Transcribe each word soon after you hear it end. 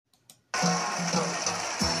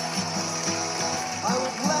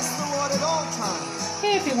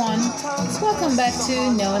everyone, welcome back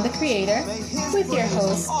to Knowing the Creator with your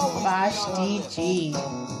host, Vash DG.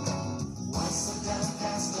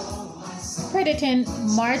 Crediting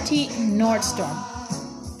Marty Nordstrom.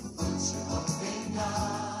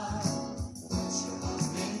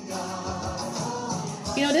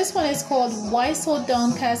 This one is called Why So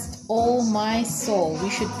Downcast, O My Soul? We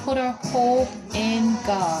should put our hope in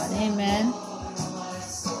God. Amen.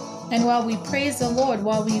 And while we praise the Lord,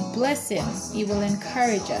 while we bless Him, He will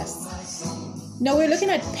encourage us. Now we're looking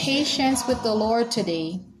at patience with the Lord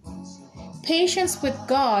today. Patience with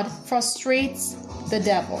God frustrates the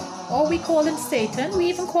devil. Or we call him Satan. We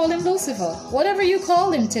even call him Lucifer. Whatever you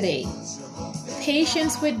call him today.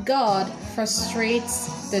 Patience with God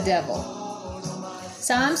frustrates the devil.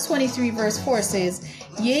 Psalms 23 verse 4 says,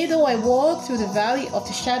 Yea, though I walk through the valley of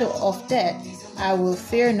the shadow of death, I will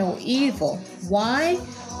fear no evil. Why?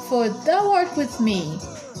 For thou art with me,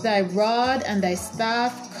 thy rod and thy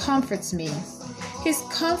staff comforts me. His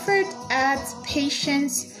comfort adds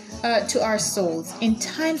patience to our souls in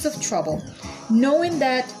times of trouble, knowing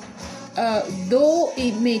that though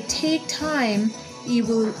it may take time, He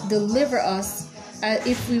will deliver us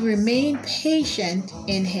if we remain patient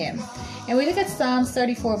in Him. And we look at Psalms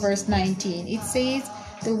 34 verse 19. It says,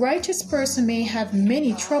 The righteous person may have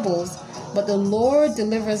many troubles, but the Lord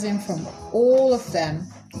delivers him from all of them.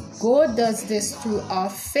 God does this through our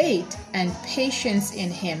faith and patience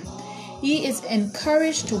in Him. He is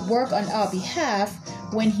encouraged to work on our behalf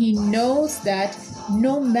when He knows that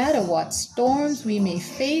no matter what storms we may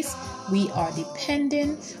face, we are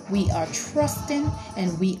dependent, we are trusting,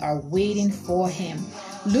 and we are waiting for Him.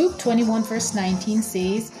 Luke 21 verse 19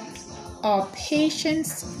 says, In our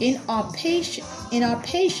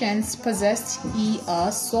patience possess ye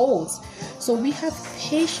our souls. So we have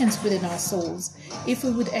patience within our souls if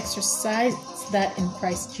we would exercise that in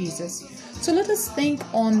Christ Jesus. So let us think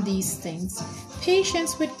on these things.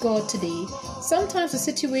 Patience with God today. Sometimes the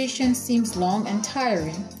situation seems long and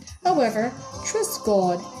tiring. However, trust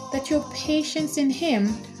God that your patience in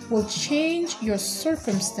Him will change your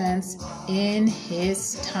circumstance in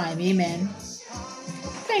His time. Amen.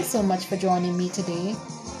 Thanks so much for joining me today.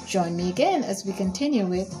 Join me again as we continue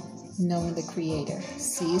with Knowing the Creator.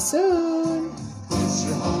 See you soon. Put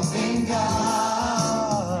your hope in God.